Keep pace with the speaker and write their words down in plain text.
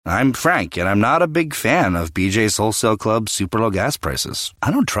I'm Frank, and I'm not a big fan of BJ's Wholesale Club's super low gas prices. I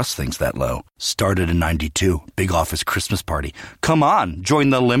don't trust things that low. Started in 92. Big office Christmas party. Come on, join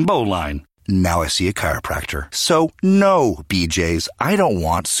the limbo line. Now I see a chiropractor. So, no, BJ's, I don't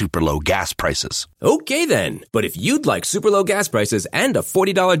want super low gas prices. Okay then, but if you'd like super low gas prices and a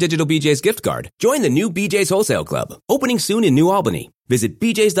 $40 digital BJ's gift card, join the new BJ's Wholesale Club, opening soon in New Albany. Visit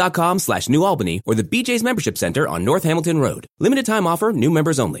bjs.com/New Albany or the BJ's Membership Center on North Hamilton Road. Limited time offer, new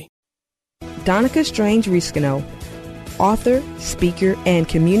members only. Donica Reescano, author, speaker, and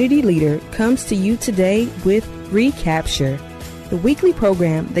community leader, comes to you today with Recapture, the weekly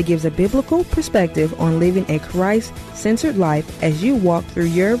program that gives a biblical perspective on living a Christ-centered life as you walk through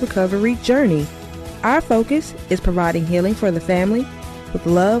your recovery journey. Our focus is providing healing for the family with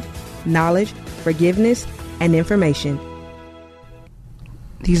love, knowledge, forgiveness, and information.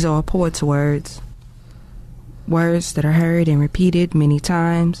 These are a poet's words. Words that are heard and repeated many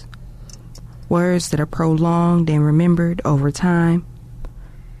times. Words that are prolonged and remembered over time.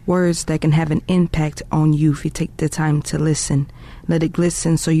 Words that can have an impact on you if you take the time to listen. Let it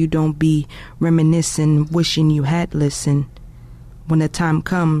glisten so you don't be reminiscing, wishing you had listened. When the time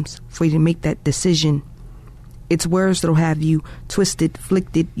comes for you to make that decision, it's words that'll have you twisted,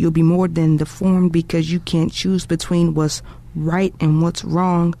 flicked. You'll be more than deformed because you can't choose between what's right and what's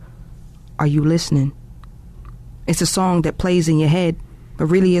wrong. Are you listening? It's a song that plays in your head, but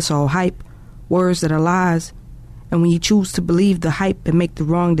really it's all hype, words that are lies. And when you choose to believe the hype and make the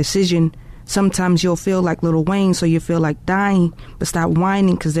wrong decision, sometimes you'll feel like Lil Wayne, so you feel like dying, but stop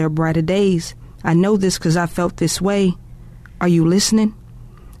whining because there are brighter days. I know this because I felt this way. Are you listening?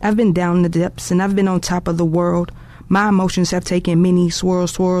 I've been down in the depths and I've been on top of the world. My emotions have taken many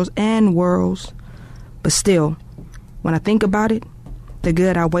swirls, and whirls. But still, when I think about it, the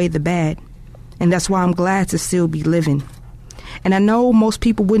good outweigh the bad. And that's why I'm glad to still be living. And I know most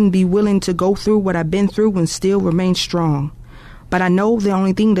people wouldn't be willing to go through what I've been through and still remain strong. But I know the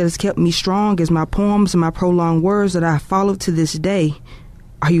only thing that has kept me strong is my poems and my prolonged words that I follow to this day.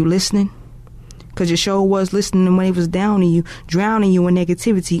 Are you listening? Because you sure was listening when it was down in you, drowning you in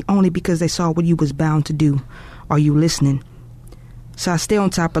negativity only because they saw what you was bound to do. Are you listening? So I stay on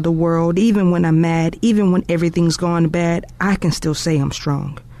top of the world, even when I'm mad, even when everything's gone bad, I can still say I'm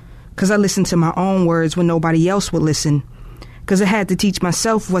strong. Because I listen to my own words when nobody else would listen. Because I had to teach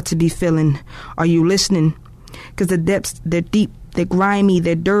myself what to be feeling. Are you listening? Because the depths, they're deep, they're grimy,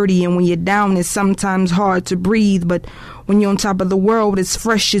 they're dirty, and when you're down, it's sometimes hard to breathe. But when you're on top of the world, it's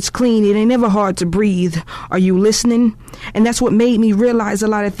fresh, it's clean, it ain't never hard to breathe. Are you listening? And that's what made me realize a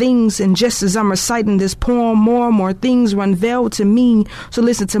lot of things. And just as I'm reciting this poem, more and more things were unveiled to me. So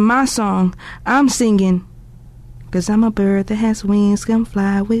listen to my song, I'm singing. Because I'm a bird that has wings, come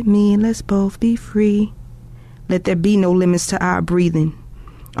fly with me, let's both be free. Let there be no limits to our breathing.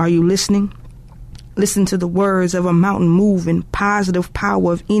 Are you listening? Listen to the words of a mountain moving, positive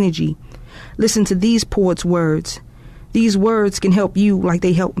power of energy. Listen to these poets' words. These words can help you like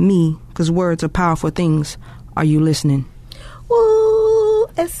they help me, because words are powerful things. Are you listening? Woo,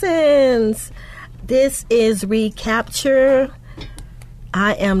 Essence. This is Recapture.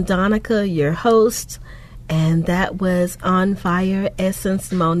 I am Donica, your host, and that was On Fire,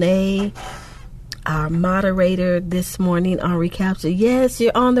 Essence Monet, our moderator this morning on Recapture. Yes,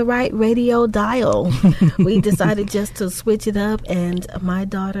 you're on the right radio dial. We decided just to switch it up, and my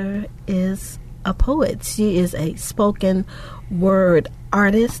daughter is a poet. She is a spoken word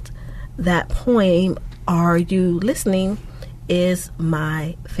artist. That poem, Are You Listening, is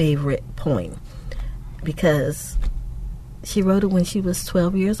my favorite poem because she wrote it when she was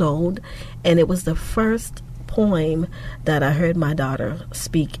 12 years old, and it was the first poem that I heard my daughter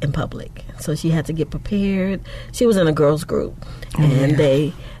speak in public. So she had to get prepared. She was in a girls group, and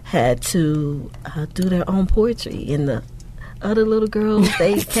they had to do their own poetry. And the other little girls,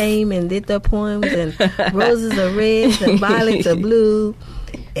 they came and did their poems, and roses are red and violets are blue.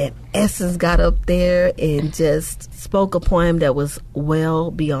 And Essence got up there and just spoke a poem that was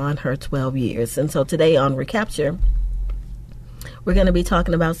well beyond her 12 years. And so today on Recapture, we're going to be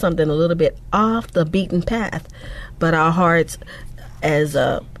talking about something a little bit off the beaten path, but our hearts as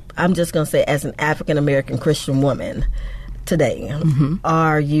I'm just going to say as an African-American Christian woman today.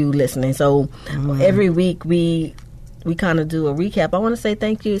 Are you listening? So every week we kind of do a recap. I want to say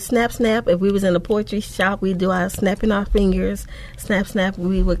thank you. Snap, snap. If we was in a poetry shop, we do our snapping our fingers. Snap, snap.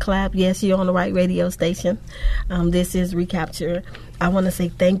 We would clap. Yes, you're on the right radio station. This is Recapture. I want to say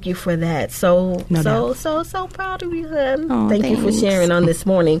thank you for that. So proud of you, hun. Oh, thank you for sharing on this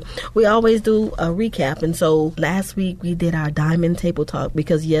morning. We always do a recap. And so last week we did our Diamond Table Talk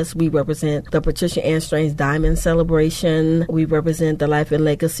because, yes, we represent the Patricia Ann Strange Diamond Celebration. We represent the life and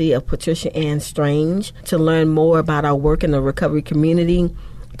legacy of Patricia Ann Strange. To learn more about our work in the recovery community,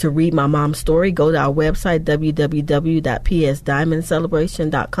 to read my mom's story, go to our website,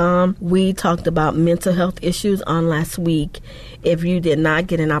 www.psdiamondcelebration.com. We talked about mental health issues on last week. If you did not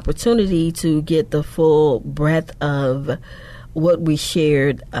get an opportunity to get the full breadth of what we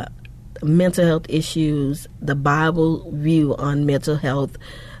shared, mental health issues, the Bible view on mental health,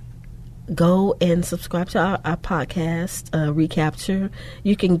 go and subscribe to our podcast, Recapture.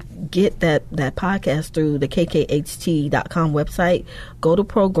 You can get that podcast through the kkht.com website. Go to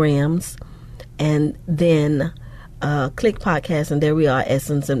programs and then click podcast, and there we are,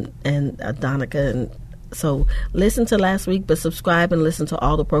 Essence and Donica. And so listen to last week, but subscribe and listen to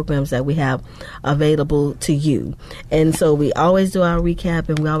all the programs that we have available to you. And so we always do our recap,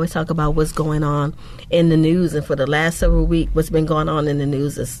 and we always talk about what's going on in the news. And for the last several weeks, what's been going on in the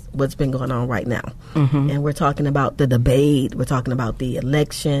news is what's been going on right now. Mm-hmm. And we're talking about the debate. We're talking about the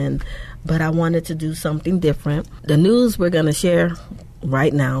election. But I wanted to do something different. The news we're going to share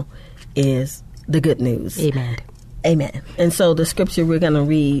right now is the good news. Amen. Amen. And so the scripture we're going to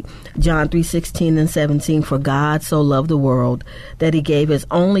read, John 3:16 and 17, for God so loved the world that he gave his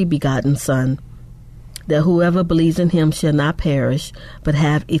only begotten Son, that whoever believes in him shall not perish, but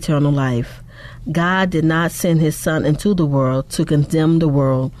have eternal life. God did not send his Son into the world to condemn the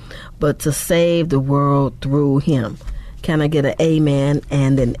world, but to save the world through him. Can I get an amen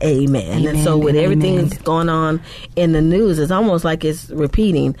and an amen? Amen. And so with everything that's going on in the news, it's almost like it's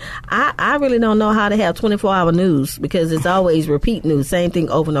repeating. I really don't know how to have 24-hour news because it's always repeat news, same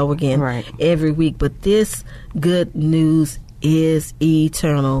thing over and over again every week. But this good news is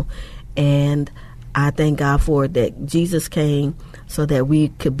eternal. And I thank God for it, that Jesus came so that we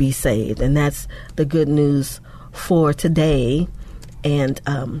could be saved. And that's the good news for today. And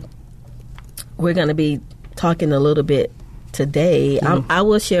we're going to be talking a little bit today. I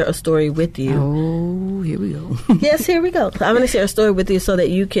will share a story with you. Oh, here we go. Yes, here we go. I'm going to share a story with you so that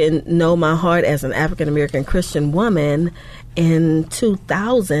you can know my heart as an African-American Christian woman. In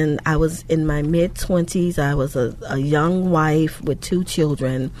 2000, I was in my mid-20s. I was a young wife with 2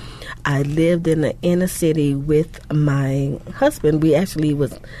 children. I lived in the inner city with my husband. We had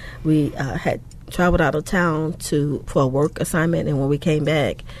traveled out of town for a work assignment, and when we came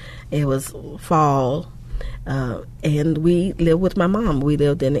back, it was fall. And we lived with my mom. We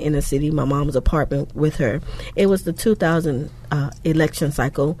lived in the inner city, my mom's apartment with her. It was the 2000 election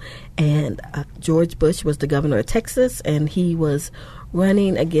cycle, and George Bush was the governor of Texas, and he was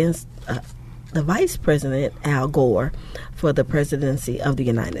running against the vice president, Al Gore, for the presidency of the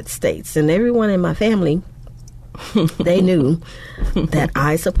United States. And everyone in my family, they knew that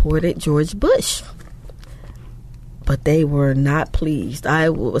I supported George Bush. But they were not pleased. I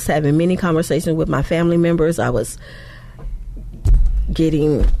was having many conversations with my family members. I was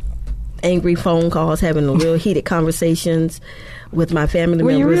getting angry phone calls, having real heated conversations with my family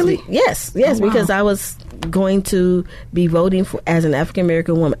members. You really? Yes, oh, wow. Because I was going to be voting for, as an African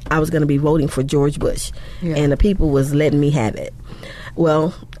American woman, I was going to be voting for George Bush, and the people was letting me have it.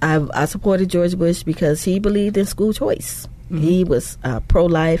 Well, I supported George Bush because he believed in school choice. Mm-hmm. He was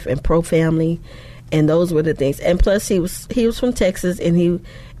pro-life and pro-family. And those were the things. And plus, he was from Texas,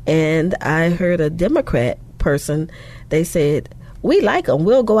 and I heard a Democrat person, they said, we like him,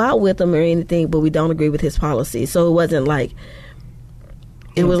 we'll go out with him or anything, but we don't agree with his policy. So it wasn't like,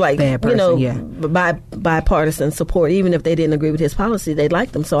 it was like, bipartisan support. Even if they didn't agree with his policy, they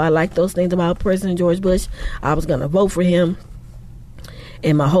liked him. So I liked those things about President George Bush. I was going to vote for him.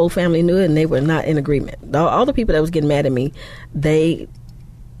 And my whole family knew it, and they were not in agreement. All the people that was getting mad at me, they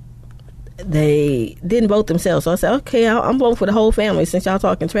didn't vote themselves. So I said, okay, I'm voting for the whole family. Since y'all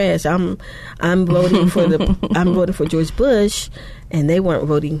talking trash, I'm voting for I'm voting for George Bush, and they weren't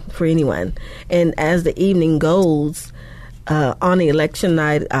voting for anyone. And as the evening goes, on the election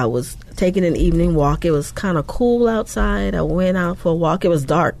night, I was taking an evening walk. It was kind of cool outside. I went out for a walk. It was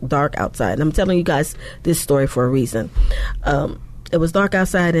dark outside. And I'm telling you guys this story for a reason. It was dark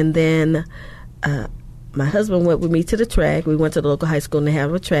outside, and then my husband went with me to the track. We went to the local high school, and they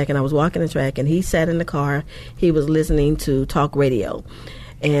have a track, and I was walking the track, and he sat in the car. He was listening to talk radio.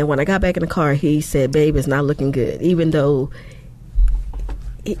 And when I got back in the car, he said, babe, it's not looking good, even though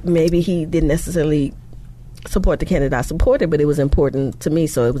maybe he didn't necessarily support the candidate I supported, but it was important to me,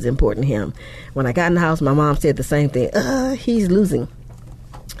 so it was important to him. When I got in the house, my mom said the same thing. He's losing.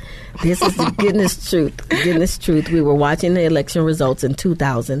 This is the goodness truth. We were watching the election results in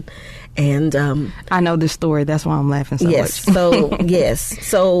 2000, and I know this story. That's why I'm laughing so yes, much.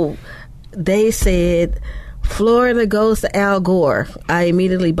 So they said Florida goes to Al Gore. I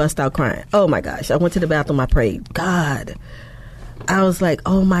immediately bust out crying. Oh my gosh! I went to the bathroom. I prayed. God. I was like,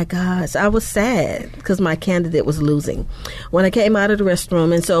 oh my gosh, I was sad because my candidate was losing. When I came out of the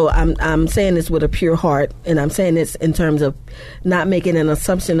restroom, and so I'm saying this with a pure heart, and I'm saying this in terms of not making an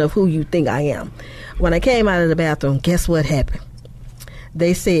assumption of who you think I am. When I came out of the bathroom, guess what happened?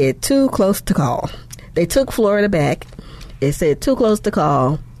 They said too close to call. They took Florida back. It said too close to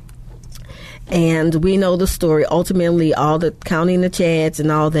call. And we know the story. Ultimately, all the counting the chats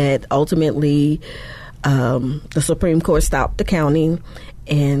and all that, ultimately, the Supreme Court stopped the counting,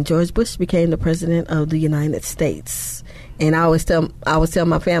 and George Bush became the president of the United States. And I always tell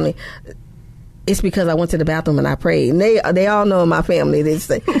my family, it's because I went to the bathroom and I prayed. And they all know in my family. They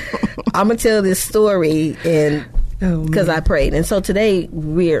say, I'm gonna tell this story, and because I prayed. And so today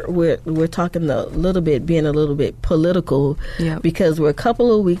we're talking a little bit, being a little bit political, because we're a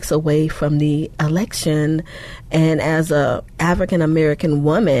couple of weeks away from the election, and as a African American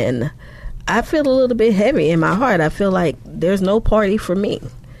woman, I feel a little bit heavy in my heart. I feel like there's no party for me.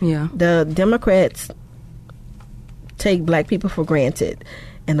 Yeah. The Democrats take black people for granted,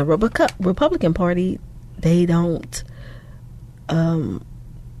 and the Republican Party, they don't woo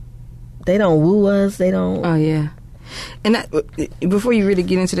us. They don't. Oh yeah. And before you really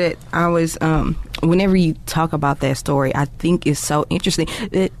get into that, I was whenever you talk about that story, I think it's so interesting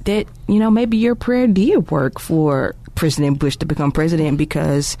that maybe your prayer did work for President Bush to become president,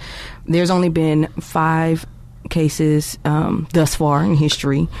 because there's only been 5 cases thus far in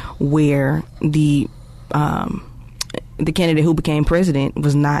history where the candidate who became president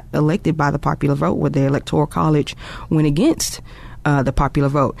was not elected by the popular vote, where the Electoral College went against the popular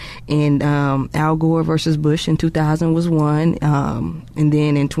vote. And Al Gore versus Bush in 2000 was one, and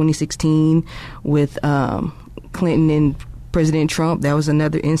then in 2016 with Clinton and President Trump, that was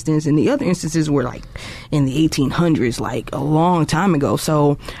another instance, and the other instances were like in the 1800s, like a long time ago.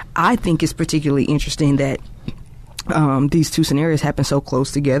 So I think it's particularly interesting that these two scenarios happen so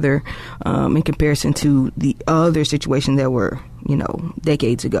close together in comparison to the other situation that were,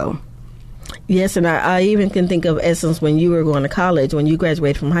 decades ago. Yes, and I even can think of Essence when you were going to college, when you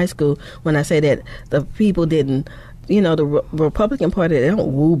graduated from high school, when I say that the people didn't, the Republican Party, they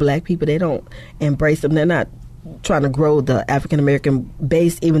don't woo black people, they don't embrace them, they're not trying to grow the African American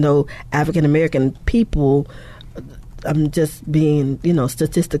base, even though African American people, I'm just being,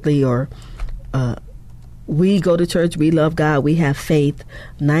 statistically, or we go to church, we love God, we have faith.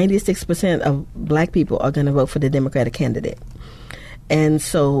 96% of black people are going to vote for the Democratic candidate. And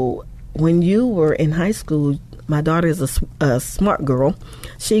so when you were in high school, my daughter is a smart girl.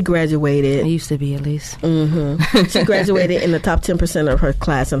 She graduated. I used to be, at least. Mm-hmm. She graduated in the top 10% of her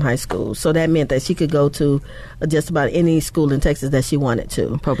class in high school. So that meant that she could go to just about any school in Texas that she wanted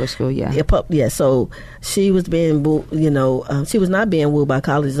to. Public school, yeah. Yeah, so she was being wooed, she was not being wooed by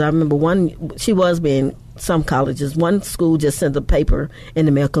colleges. I remember she was being some colleges. One school just sent a paper in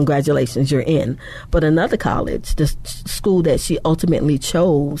the mail, congratulations, you're in. But another college, the school that she ultimately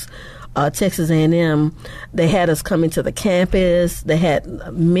chose, Texas A&M, they had us coming to the campus. They had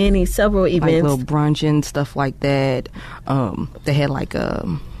several events. Like little brunch and stuff like that. They had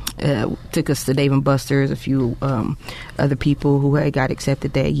took us to Dave & Buster's, a few other people who had got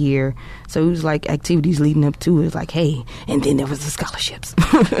accepted that year. So it was like activities leading up to it. It was like, hey, and then there was the scholarships.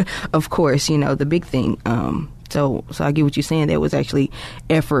 Of course, the big thing. So I get what you're saying. There was actually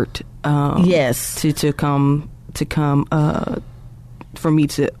effort yes, to come for me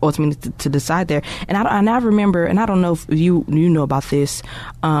to ultimately to decide there. And I remember, and I don't know if you know about this,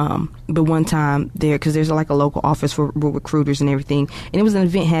 but one time there, because there's like a local office for recruiters and everything, and it was an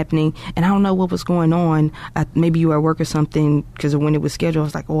event happening, and I don't know what was going on. Maybe you were at work or something, because when it was scheduled, I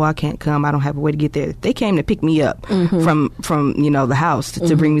was like, oh, I can't come. I don't have a way to get there. They came to pick me up from the house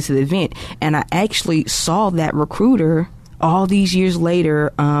to bring me to the event, and I actually saw that recruiter all these years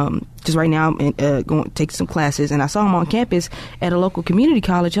later, just right now, I'm going to take some classes, and I saw him on campus at a local community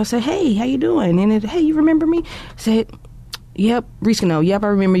college. I said, hey, how you doing? And hey, you remember me? I said, yep, Reescano, yep, I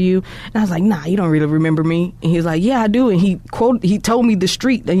remember you. And I was like, nah, you don't really remember me. And he was like, yeah, I do. And he told me the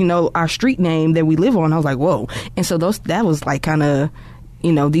street, our street name that we live on. I was like, whoa. And so that was like kind of,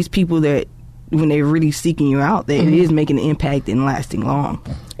 these people that, when they're really seeking you out, that it is making an impact and lasting long.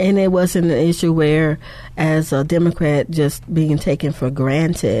 And it wasn't an issue where, as a Democrat, just being taken for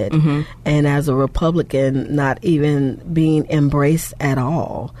granted, and as a Republican, not even being embraced at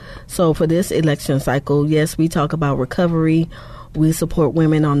all. So for this election cycle, yes, we talk about recovery. we support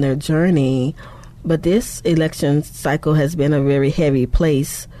women on their journey. But this election cycle has been a very heavy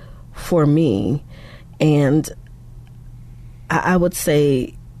place for me. And I would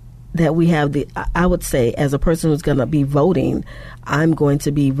say that I would say as a person who's going to be voting, I'm going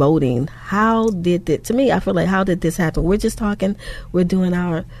to be voting. To me, I feel like, how did this happen? We're just talking, we're doing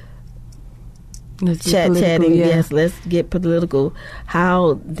our chatting. Yeah. Yes, let's get political.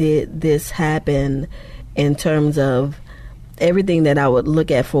 How did this happen in terms of everything that I would look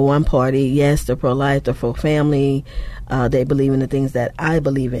at for one party? Yes, they're pro-life, they're pro-family. They believe in the things that I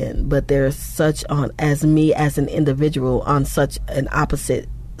believe in. But they're such as me as an individual, on such an opposite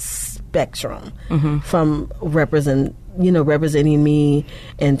spectrum from representing me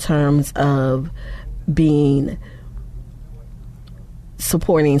in terms of being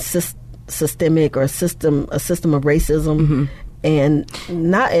supporting systemic or a system of racism, and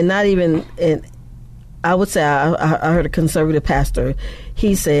not even. And I would say I heard a conservative pastor.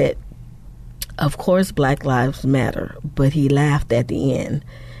 He said, "Of course, Black Lives Matter," but he laughed at the end,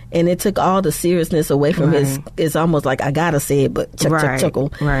 and it took all the seriousness away from his. It's almost like, I gotta say it, but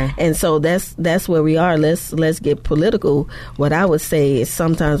chuckle. Right. And so that's where we are. Let's get political. What I would say is,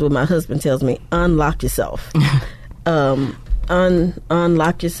 sometimes what my husband tells me, unlock yourself.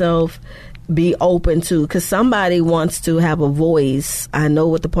 Unlock yourself. Be open to, because somebody wants to have a voice. I know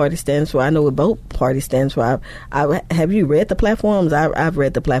what the party stands for. I know what both parties stands for. Have you read the platforms? I've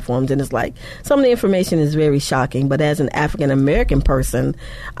read the platforms, and it's like, some of the information is very shocking. But as an African American person,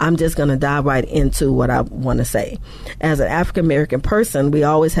 I'm just going to dive right into what I want to say. As an African American person, we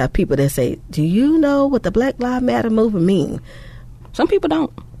always have people that say, "Do you know what the Black Lives Matter movement mean?" Some people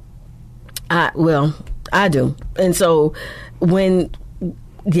don't. I do, and so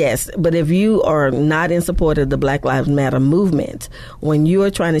Yes, but if you are not in support of the Black Lives Matter movement, when you are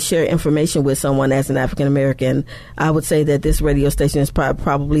trying to share information with someone as an African American, I would say that this radio station is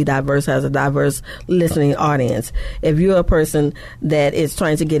probably diverse, has a diverse listening audience. If you're a person that is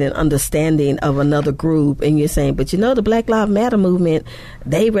trying to get an understanding of another group, and you're saying, but the Black Lives Matter movement,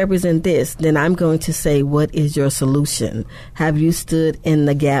 they represent this, then I'm going to say, what is your solution? Have you stood in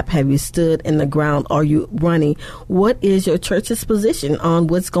the gap? Have you stood in the ground? Are you running? What is your church's position on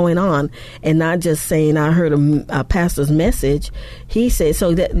what's going on? And not just saying, I heard a pastor's message. He said,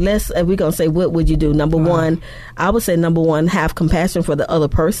 so that we're going to say, what would you do? Number one, I would say, have compassion for the other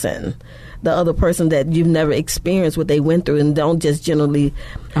person that you've never experienced what they went through, and don't just generally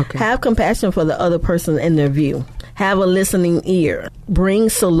have compassion for the other person and their view. Have a listening ear. Bring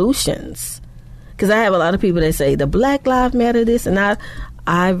solutions. Because I have a lot of people that say the Black Lives Matter this, and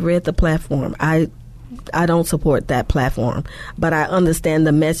I've read the platform. I don't support that platform, but I understand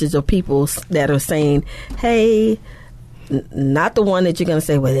the message of people that are saying, hey, not the one that you're going to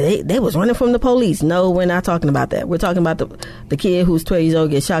say, well, they was running from the police. No, we're not talking about that. We're talking about the kid who's 12 years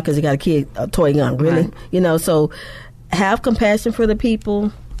old gets shot because he got a toy gun. Really? Right. So have compassion for the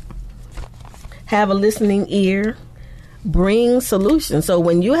people. Have a listening ear. Bring solutions. So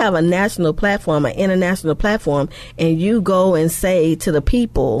when you have a national platform, an international platform, and you go and say to the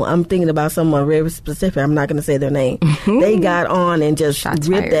people, I'm thinking about someone very specific, I'm not going to say their name, they got on and just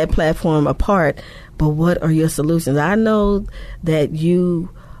ripped that platform apart. But what are your solutions? I know that you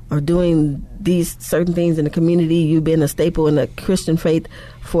are doing these certain things in the community. You've been a staple in the Christian faith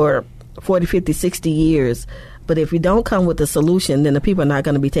for 40, 50, 60 years. But if you don't come with a solution, then the people are not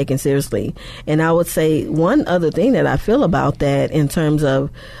going to be taken seriously. And I would say one other thing that I feel about that, in terms of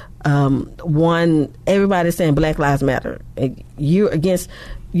everybody's saying Black Lives Matter. You're against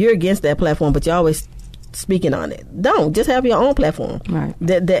that platform, but you're always speaking on it. Don't just have your own platform. Right.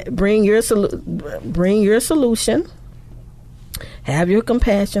 That bring your solution. Have your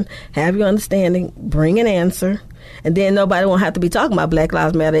compassion. Have your understanding. Bring an answer, and then nobody won't have to be talking about Black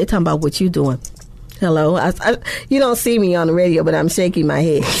Lives Matter. They're talking about what you're doing. Hello. You don't see me on the radio, but I'm shaking my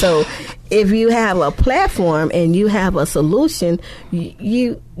head. So if you have a platform and you have a solution,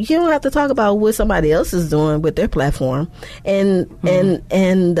 you don't have to talk about what somebody else is doing with their platform. And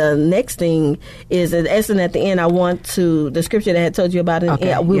the next thing is that, at the end, I want to, the scripture that I told you about,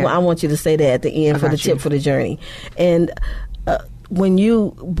 I want you to say that at the end for the tip for the journey. And when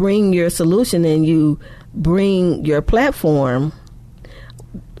you bring your solution and you bring your platform,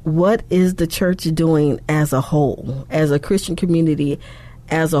 what is the church doing as a whole, as a Christian community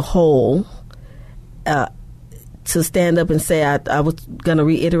as a whole, to stand up and say, I was going to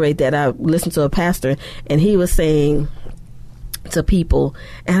reiterate that I listened to a pastor, and he was saying to people,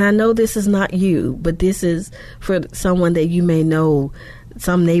 and I know this is not you, but this is for someone that you may know,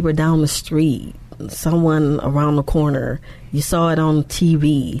 some neighbor down the street, someone around the corner, you saw it on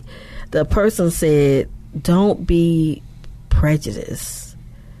TV. The person said, don't be prejudice.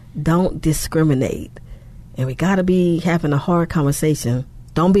 Don't discriminate. And we got to be having a hard conversation.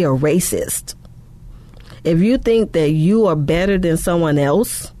 Don't be a racist. If you think that you are better than someone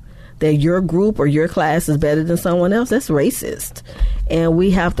else, that your group or your class is better than someone else, that's racist. And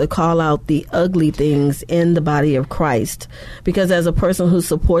we have to call out the ugly things in the body of Christ. Because as a person who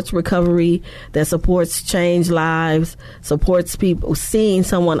supports recovery, that supports change lives, supports people, seeing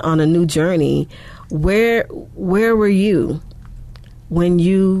someone on a new journey, where were you when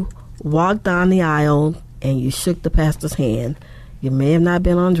you walked down the aisle and you shook the pastor's hand? You may have not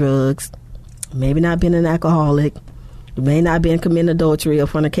been on drugs, maybe not been an alcoholic, you may not been committing adultery or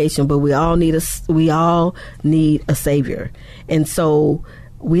fornication, but we all need a savior. And so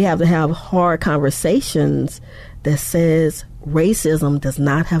we have to have hard conversations that says racism does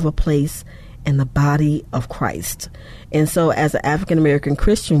not have a place in the body of Christ. And so as an African American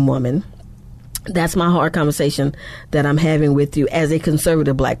Christian woman, that's my hard conversation that I'm having with you as a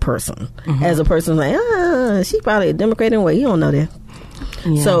conservative black person. Mm-hmm. As a person like, she's probably a Democrat anyway. You don't know that.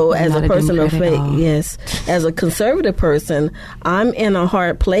 Yeah, so as a person of faith, yes, as a conservative person, I'm in a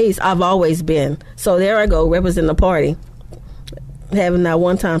hard place. I've always been. So there I go, representing the party, having not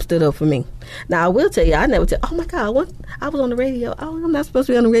one time stood up for me. Now, I will tell you, I never tell, oh my God, I was on the radio. Oh, I'm not supposed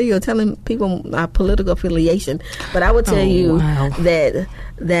to be on the radio telling people my political affiliation. But I would tell you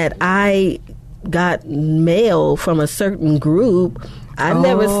that I got mail from a certain group. I've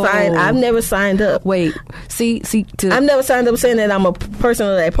never signed up. Wait, see. I've never signed up saying that I'm a person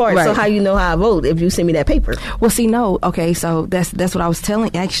of that party. Right. So how you know how I vote if you send me that paper? Well, see, no. Okay, so that's what I was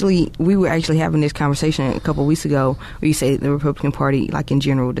telling. Actually, we were actually having this conversation a couple of weeks ago where you say the Republican Party, like in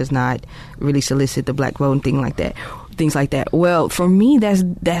general, does not really solicit the black vote and things like that. Well, for me,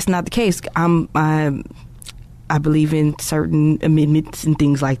 that's not the case. I believe in certain amendments and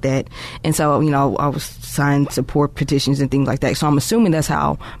things like that. And so, I was signed support petitions and things like that. So I'm assuming that's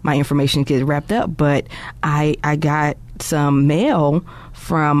how my information gets wrapped up. But I got some mail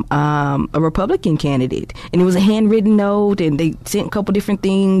from a Republican candidate, and it was a handwritten note, and they sent a couple different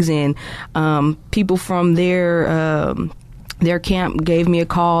things, and people from their camp gave me a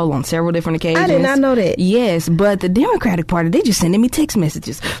call on several different occasions. I did not know that. Yes, but the Democratic Party, they just sending me text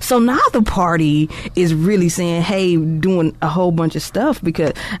messages. So now the party is really saying, hey, doing a whole bunch of stuff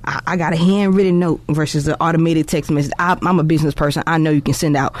because I got a handwritten note versus an automated text message. I'm a business person. I know you can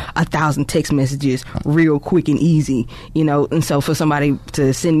send out 1,000 text messages real quick and easy, and so for somebody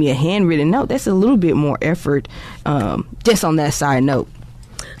to send me a handwritten note, that's a little bit more effort, just on that side note.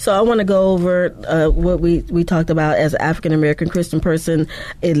 So I want to go over what we talked about as an African American Christian person.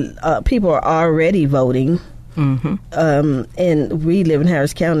 People are already voting. Mm-hmm. And we live in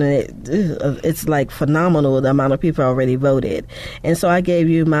Harris County. It's like phenomenal the amount of people already voted. And so I gave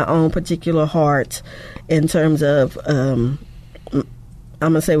you my own particular heart in terms of, I'm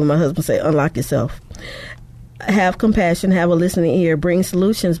going to say what my husband say, unlock yourself. Have compassion, have a listening ear, bring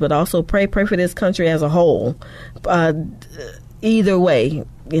solutions, but also pray for this country as a whole. Either way,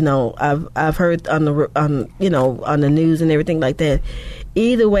 I've heard on the news and everything like that.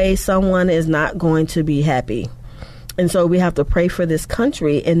 Either way, someone is not going to be happy. And so we have to pray for this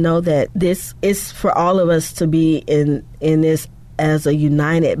country and know that this is for all of us to be in this as a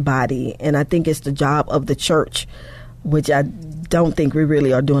united body. And I think it's the job of the church, which I don't think we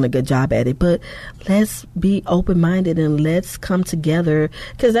really are doing a good job at it. But let's be open-minded and let's come together,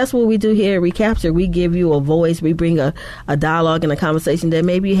 because that's what we do here at Recapture. We give you a voice. We bring a dialogue and a conversation that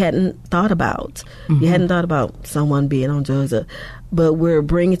maybe you hadn't thought about. Mm-hmm. You hadn't thought about someone being on drugs, but we're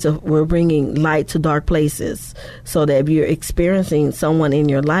bringing light to dark places, so that if you're experiencing someone in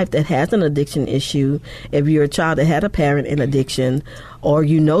your life that has an addiction issue, if you're a child that had a parent in addiction, or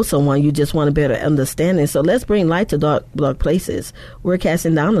someone you just want a better understanding. So let's bring light to dark places. We're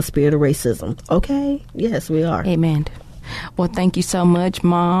casting down the spirit of racism. Okay? Yes, we are. Amen. Well, thank you so much,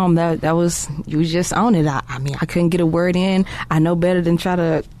 Mom. That was, you was just on it. I mean, I couldn't get a word in. I know better than try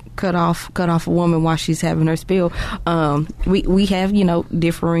to cut off a woman while she's having her spill. We have,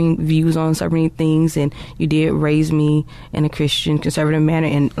 differing views on certain things, and you did raise me in a Christian conservative manner,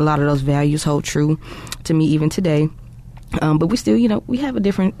 and a lot of those values hold true to me even today. But we still, we have a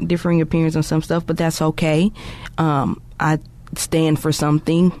differing opinions on some stuff, but that's okay. I stand for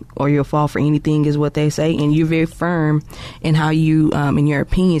something, or you'll fall for anything, is what they say, and you're very firm in how you, in your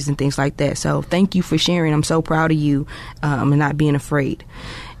opinions and things like that. So thank you for sharing. I'm so proud of you, and not being afraid.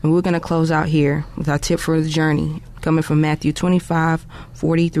 And we're going to close out here with our tip for the journey, coming from Matthew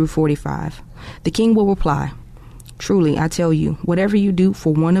 25:40 through 45. The king will reply, "Truly, I tell you, whatever you do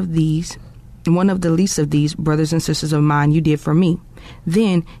for one of the least of these brothers and sisters of mine, you did for me.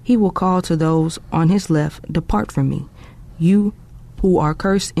 Then he will call to those on his left, 'Depart from me, you who are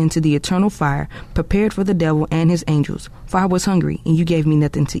cursed, into the eternal fire, prepared for the devil and his angels. For I was hungry, and you gave me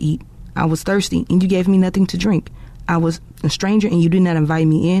nothing to eat. I was thirsty, and you gave me nothing to drink. I was a stranger, and you did not invite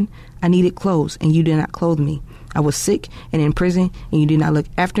me in. I needed clothes, and you did not clothe me. I was sick and in prison, and you did not look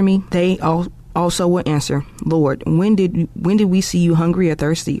after me. They also will answer, Lord, when did we see you hungry or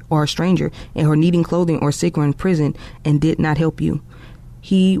thirsty or a stranger or needing clothing or sick or in prison and did not help you?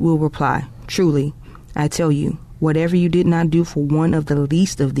 He will reply, truly, I tell you, whatever you did not do for one of the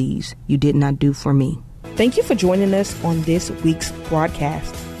least of these, you did not do for me. Thank you for joining us on this week's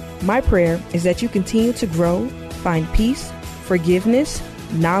broadcast. My prayer is that you continue to grow, find peace, forgiveness,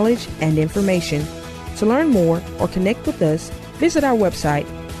 knowledge, and information. To learn more or connect with us, visit our website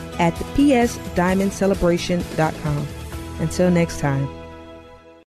at psdiamondcelebration.com. Until next time.